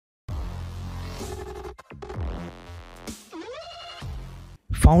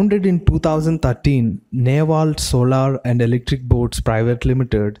Founded in 2013, NavAlt Solar and Electric Boats Private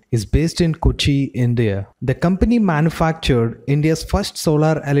Limited is based in Kochi, India. The company manufactured India's first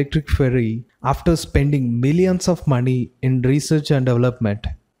solar electric ferry after spending millions of money in research and development.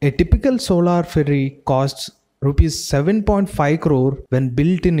 A typical solar ferry costs rupees 7.5 crore when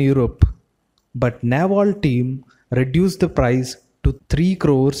built in Europe, but NavAlt team reduced the price to 3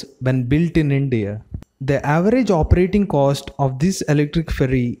 crores when built in India. The average operating cost of this electric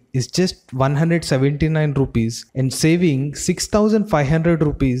ferry is just 179 rupees and saving 6,500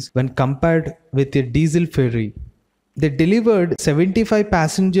 rupees when compared with a diesel ferry. They delivered 75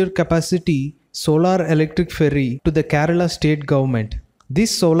 passenger capacity solar electric ferry to the Kerala state government.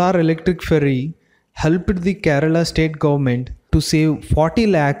 This solar electric ferry helped the Kerala state government to save 40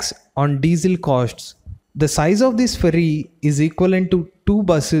 lakhs on diesel costs. The size of this ferry is equivalent to 2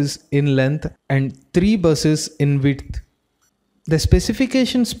 buses in length and 3 buses in width. The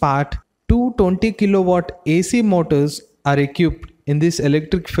specifications part: two 20 kilowatt AC motors are equipped in this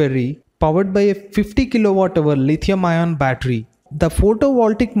electric ferry powered by a 50 kilowatt hour lithium ion battery. The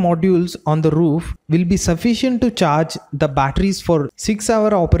photovoltaic modules on the roof will be sufficient to charge the batteries for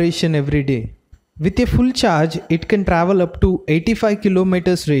 6-hour operation every day. With a full charge, it can travel up to 85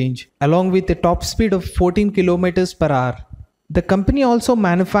 kilometers range along with a top speed of 14 kilometers per hour. The company also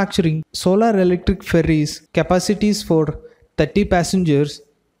manufacturing solar electric ferries capacities for 30 passengers,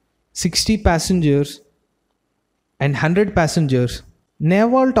 60 passengers and 100 passengers.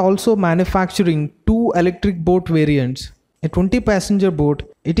 NavAlt also manufacturing 2 electric boat variants. A 20 passenger boat,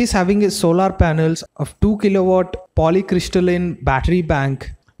 it is having a solar panels of 2 kilowatt polycrystalline battery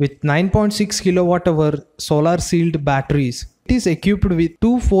bank with 9.6 kilowatt hour solar sealed batteries. It is equipped with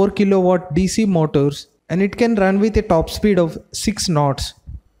 2 4 kilowatt DC motors and it can run with a top speed of 6 knots.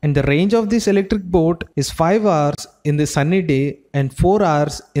 And the range of this electric boat is 5 hours in the sunny day and 4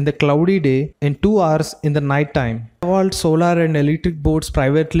 hours in the cloudy day and 2 hours in the night time. NavAlt Solar and Electric Boats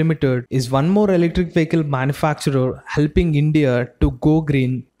Private Limited is one more electric vehicle manufacturer helping India to go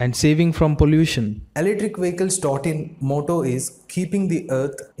green and saving from pollution. ElectricVehicles.in motto is keeping the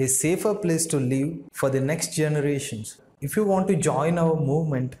earth a safer place to live for the next generations. If you want to join our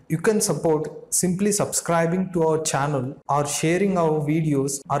movement, you can support simply subscribing to our channel or sharing our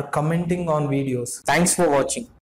videos or commenting on videos. Thanks for watching.